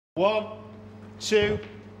1, 2,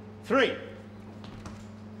 3.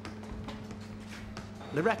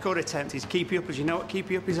 The record attempt is Keepy Uppy. You know what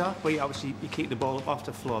Keepy Uppies are? Well, obviously you keep the ball up off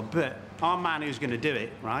the floor, but our man who's going to do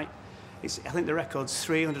it, right? I think the record's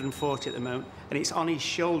 340 at the moment, and it's on his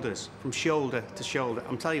shoulders, from shoulder to shoulder.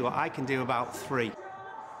 I'm telling you what, I can do about 3.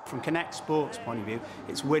 From Kinect Sports' point of view,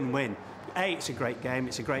 it's win-win. A, it's a great game,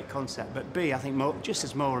 it's a great concept, but B, I think just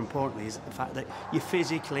as more importantly is the fact that you're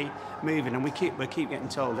physically moving, and we keep getting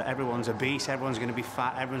told that everyone's a beast, everyone's going to be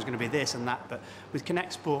fat, everyone's going to be this and that, but with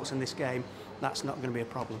Kinect Sports in this game, that's not going to be a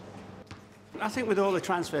problem. I think with all the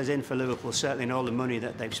transfers in for Liverpool, certainly, and all the money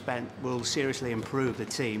that they've spent, will seriously improve the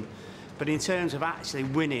team. But in terms of actually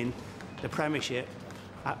winning the Premiership,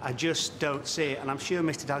 I just don't see it, and I'm sure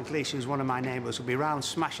Mr Dalglish, who's one of my neighbours, will be around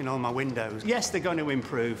smashing all my windows. Yes, they're going to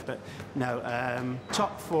improve, but no,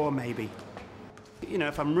 top 4 maybe. You know,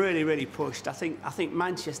 if I'm really pushed, I think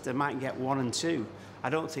Manchester might get 1 and 2.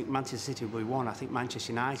 I don't think Manchester City will be 1. I think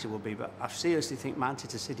Manchester United will be, but I seriously think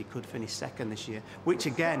Manchester City could finish 2nd this year, which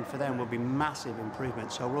again for them will be massive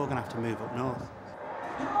improvement. So we're all going to have to move up north.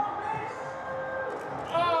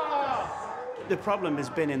 The problem has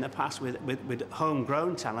been in the past with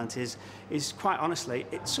homegrown talent is quite honestly,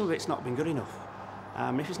 some of it's not been good enough.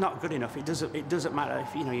 If it's not good enough, it doesn't matter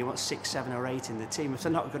if you want 6, 7 or 8 in the team. If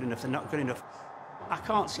they're not good enough, they're not good enough. I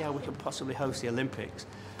can't see how we could possibly host the Olympics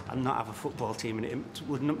and not have a football team, and it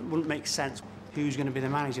wouldn't make sense. Who's going to be the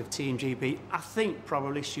manager of Team GB? I think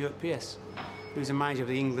probably Stuart Pearce, who's the manager of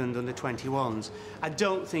the England under-21s. I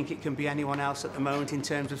don't think it can be anyone else at the moment in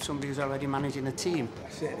terms of somebody who's already managing a team.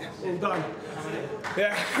 That's it. Well done.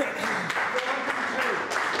 Yeah.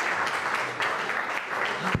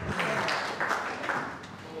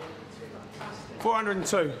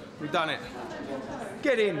 402. We've done it.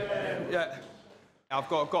 Get in. Yeah. I've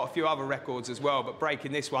got a few other records as well, but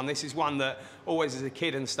breaking this is one that always as a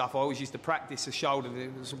kid and stuff, I always used to practice the shoulder.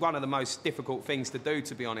 It was one of the most difficult things to do,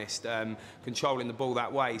 to be honest, controlling the ball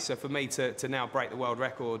that way. So for me to now break the world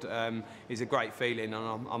record is a great feeling,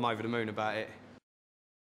 and I'm over the moon about it.